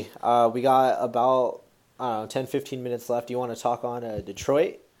 Robbie, we got about 10-15 minutes left. Do you want to talk on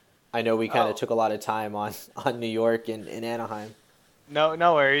Detroit? I know we kind of took a lot of time on New York and Anaheim. No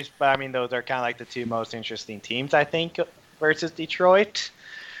worries. But I mean, those are kind of like the 2 most interesting teams, I think, versus Detroit.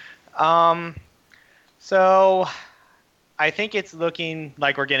 So I think it's looking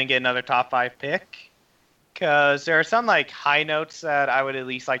like we're going to get another top 5 pick, because there are some high notes that I would at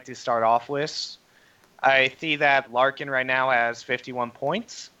least like to start off with. I see that Larkin right now has 51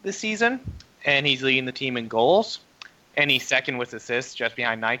 points this season, and he's leading the team in goals, and he's second with assists, just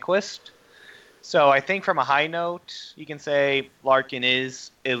behind Nyquist. So I think from a high note, you can say Larkin is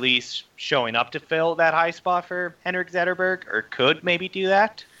at least showing up to fill that high spot for Henrik Zetterberg, or could maybe do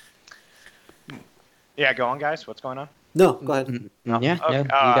that. Yeah, go on, guys. What's going on? No, go ahead. Yeah,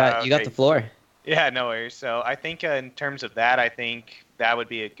 okay. You got the floor. Yeah, no worries. So I think in terms of that, I think that would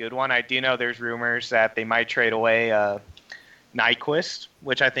be a good one. I do know there's rumors that they might trade away Nyquist,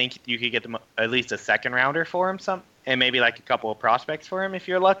 which I think you could get them at least a second rounder for him, and maybe a couple of prospects for him if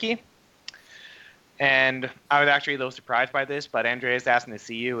you're lucky. And I was actually a little surprised by this, but Andreas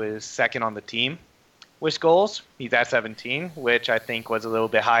Athanasiou is second on the team with goals. He's at 17, which I think was a little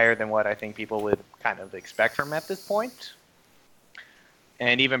bit higher than what I think people would kind of expect from him at this point.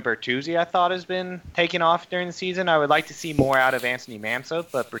 And even Bertuzzi, I thought, has been taking off during the season. I would like to see more out of Anthony Mantha,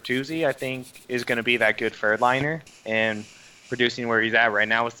 but Bertuzzi, I think, is going to be that good third liner and producing where he's at right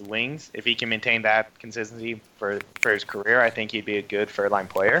now with the Wings. If he can maintain that consistency for his career, I think he'd be a good third line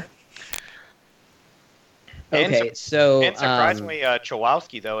player. Okay, so And surprisingly,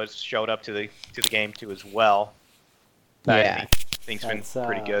 Cholowski though has showed up to the game too as well. That yeah. I think's been That's,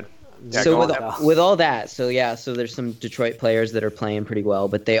 pretty good. Yeah, So go with on. with all that, so there's some Detroit players that are playing pretty well,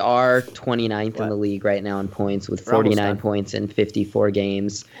 but they are 29th in the league right now in points with We're almost 49 done. points in 54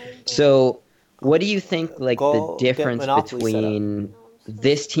 games. So what do you think like the Go get difference Monopoly set up. between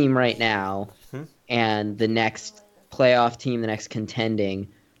this team right now and the next playoff team, the next contending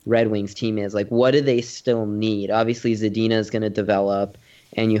Red Wings team is? Like, what do they still need? Obviously, Zadina is going to develop,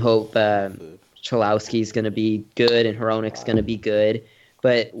 and you hope Cholowski is going to be good and Hronik's going to be good.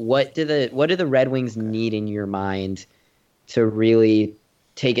 But what do the Red Wings need in your mind to really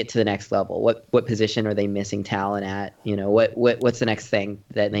take it to the next level? What position are they missing talent at? You know, what's the next thing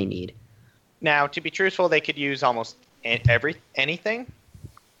that they need? Now, to be truthful, they could use almost anything,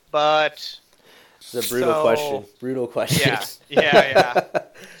 but It's a brutal question. Brutal question. Yeah.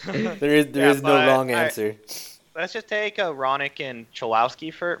 there is no wrong answer. Let's just take Hronik and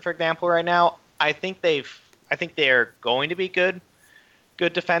Cholowski for example right now. I think they're going to be good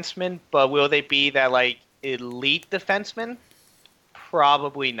defensemen, but will they be that like elite defensemen?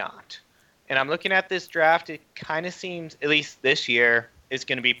 Probably not. And I'm looking at this draft, it kind of seems, at least this year, is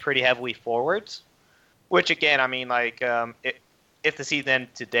going to be pretty heavily forwards. Which again, I mean, like, if the season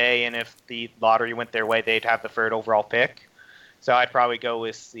ended today and if the lottery went their way, they'd have the third overall pick. So I'd probably go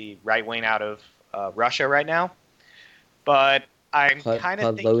with the right wing out of Russia right now. But I'm kind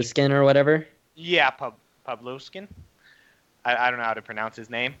of thinking... Podloskin or whatever? Yeah, Podloskin. I don't know how to pronounce his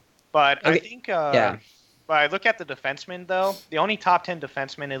name. But okay. I think... yeah. But I look at the defensemen, though. The only top 10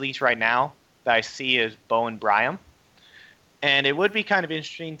 defensemen, at least right now, that I see is Bowen Byram. And it would be kind of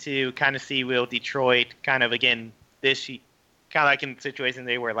interesting to kind of see will Detroit kind of, again, kind of like in the situation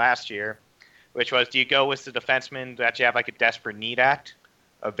they were last year, which was, do you go with the defenseman that you have like a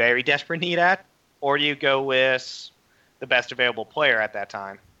very desperate need at, or do you go with the best available player at that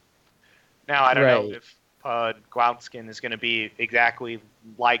time? Now, I don't know if Podloskin is going to be exactly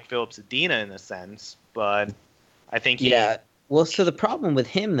like Filip Zadina in a sense, but I think yeah. Well, so the problem with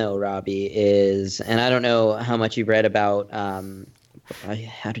him, though, Robbie, is, and I don't know how much you've read about, how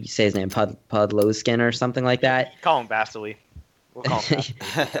do you say his name, Podloskin or something like that? Call him Vasily. We'll call him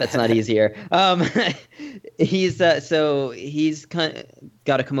That's not easier. He's got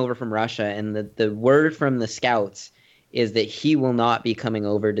to come over from Russia, and the word from the scouts is that he will not be coming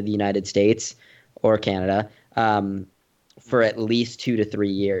over to the United States or Canada for at least 2 to 3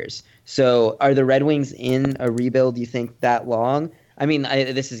 years. So are the Red Wings in a rebuild, do you think, that long? I mean,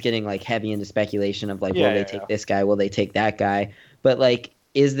 this is getting like heavy into speculation of like, will they take this guy? Will they take that guy? But like,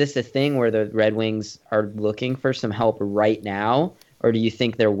 is this a thing where the Red Wings are looking for some help right now? Or do you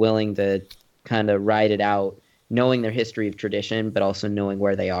think they're willing to kind of ride it out, knowing their history of tradition, but also knowing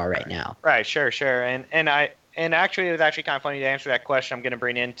where they are right now? Right, sure. And actually, it was actually kind of funny to answer that question. I'm going to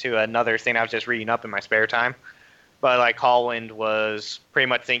bring into another thing I was just reading up in my spare time. But like Holland was pretty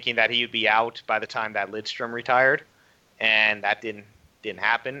much thinking that he would be out by the time that Lidstrom retired, and that didn't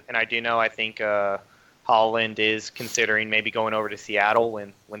happen. And I do know I think Holland is considering maybe going over to Seattle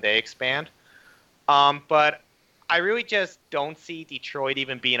when they expand. But I really just don't see Detroit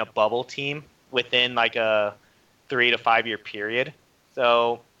even being a bubble team within like a 3 to 5 year period.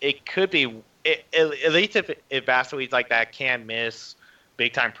 So it could be at least if Vasily's like that can miss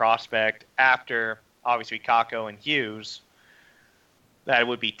big time prospect after. Obviously, Kakko and Hughes, that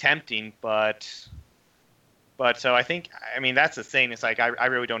would be tempting, but so I think, I mean, that's the thing. It's like I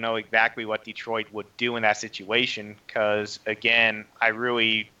really don't know exactly what Detroit would do in that situation because, again, I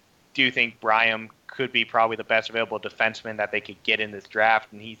really do think Byram could be probably the best available defenseman that they could get in this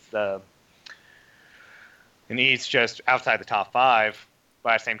draft, and he's just outside the top 5.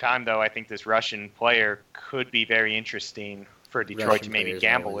 But at the same time, though, I think this Russian player could be very interesting for Detroit Russian to maybe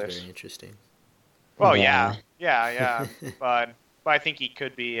gamble with. Very interesting. Well, yeah. but I think he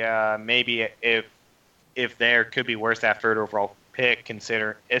could be maybe if there could be worth that third overall pick,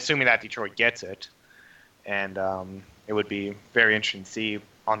 assuming that Detroit gets it, and it would be very interesting to see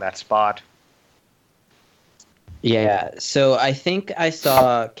on that spot. Yeah, so I think I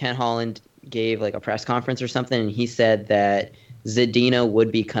saw Ken Holland gave like a press conference or something, and he said that Zadina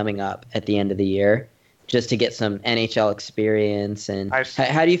would be coming up at the end of the year, just to get some NHL experience. And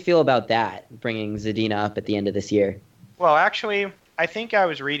how do you feel about that, bringing Zadina up at the end of this year? Well, actually, I think I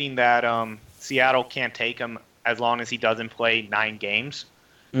was reading that Seattle can't take him as long as he doesn't play 9 games.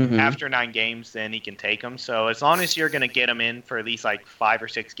 Mm-hmm. After 9 games, then he can take him. So as long as you're going to get him in for at least like 5 or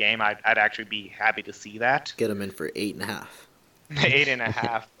 6 games, I'd actually be happy to see that. Get him in for 8.5.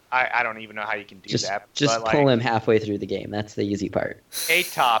 8.5. I don't even know how you can do that. Just pull him halfway through the game. That's the easy part. 8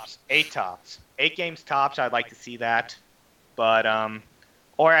 tops. 8 games tops. I'd like to see that, but I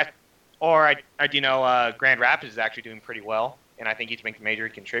do know Grand Rapids is actually doing pretty well, and I think he's making major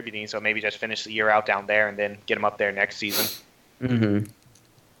contributing. So maybe just finish the year out down there and then get him up there next season. Mm-hmm.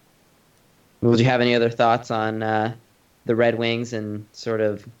 Well, do you have any other thoughts on the Red Wings and sort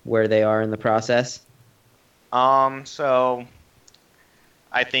of where they are in the process? So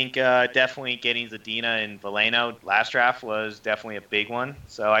I think definitely getting Zadina and Veleno last draft was definitely a big one.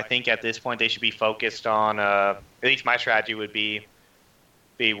 So I think at this point they should be focused on. At least my strategy would be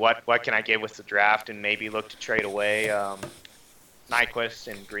what can I get with the draft, and maybe look to trade away Nyquist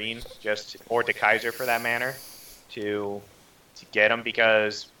and Green, or DeKaiser for that matter, to get them,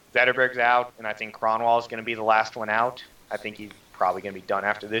 because Zetterberg's out, and I think Kronwall is going to be the last one out. I think he's probably going to be done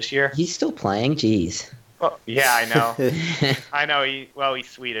after this year. He's still playing? Jeez. Well, yeah, I know. I know. He's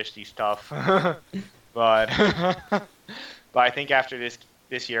Swedish. He's tough. but I think after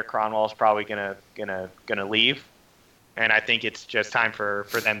this year, Kronwall's probably gonna leave, and I think it's just time for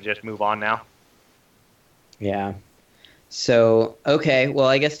them to just move on now. Yeah. So, okay, well,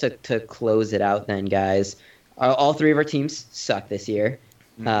 I guess to close it out then, guys, all three of our teams suck this year.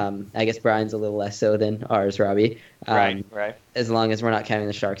 I guess Brian's a little less so than ours, Robbie. Right. As long as we're not counting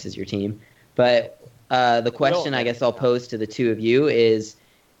the Sharks as your team. But the question I guess I'll pose to the two of you is,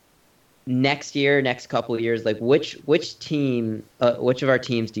 next couple of years, like which of our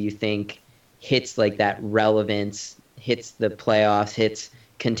teams do you think hits like that relevance, hits the playoffs, hits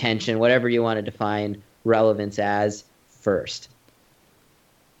contention, whatever you want to define relevance as first?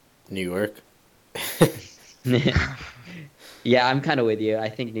 New York. Yeah, I'm kind of with you. I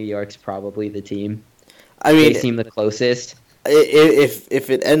think New York's probably the team. I mean, they seem the closest. If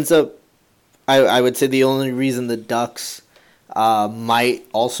it ends up, I would say the only reason the Ducks might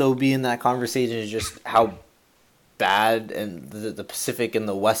also be in that conversation is just how bad and the Pacific and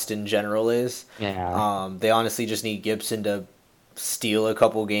the West in general is. Yeah. They honestly just need Gibson to steal a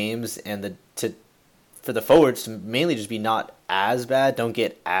couple games, and for the forwards to mainly just be not as bad, don't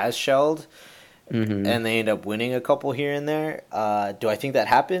get as shelled, and they end up winning a couple here and there. Do I think that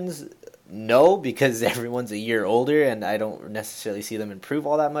happens? No, because everyone's a year older, and I don't necessarily see them improve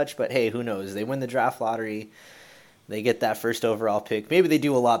all that much. But hey, who knows? They win the draft lottery. They get that first overall pick. Maybe they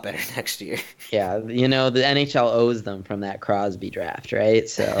do a lot better next year. Yeah, the NHL owes them from that Crosby draft, right?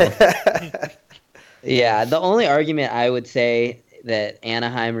 So, yeah, the only argument I would say that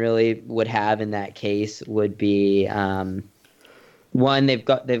Anaheim really would have in that case would be one, they've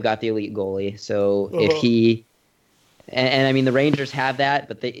got the elite goalie. So if he and I mean the Rangers have that,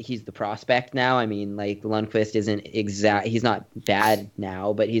 but he's the prospect now. I mean, like Lundqvist isn't he's not bad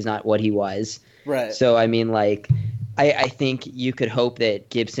now, but he's not what he was. Right. So I mean, like I think you could hope that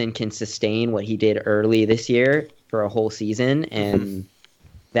Gibson can sustain what he did early this year for a whole season, and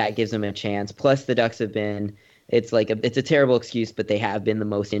that gives him a chance. Plus, the Ducks have been. It's a terrible excuse, but they have been the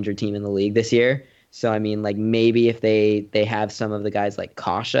most injured team in the league this year. So I mean, like maybe if they have some of the guys like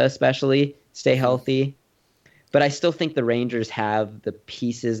Kasha especially stay healthy, but I still think the Rangers have the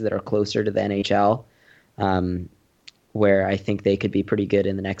pieces that are closer to the NHL, where I think they could be pretty good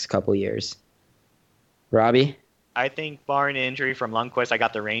in the next couple years. Robbie? I think barring an injury from Lundqvist, I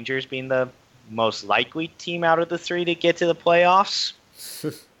got the Rangers being the most likely team out of the three to get to the playoffs.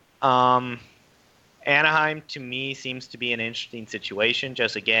 Anaheim, to me, seems to be an interesting situation,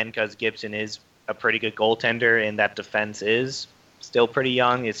 just again because Gibson is a pretty good goaltender and that defense is still pretty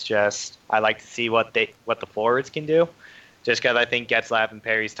young. It's just I like to see what the forwards can do, just because I think Getzlaf and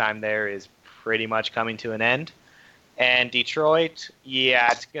Perry's time there is pretty much coming to an end. And Detroit,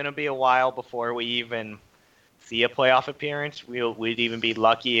 yeah, it's going to be a while before we even see a playoff appearance. We'd even be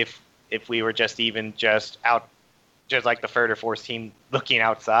lucky if we were just out, just like the third or fourth team looking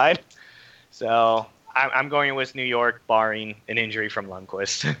outside. So I'm going with New York, barring an injury from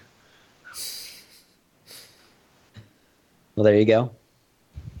Lundqvist. Well, there you go.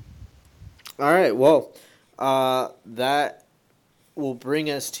 All right. Well, that will bring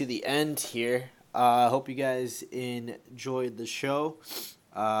us to the end here. I hope you guys enjoyed the show,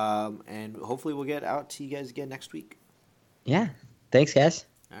 and hopefully we'll get out to you guys again next week. Yeah. Thanks, guys.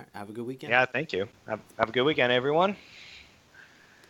 All right. Have a good weekend. Yeah, thank you. Have a good weekend, everyone.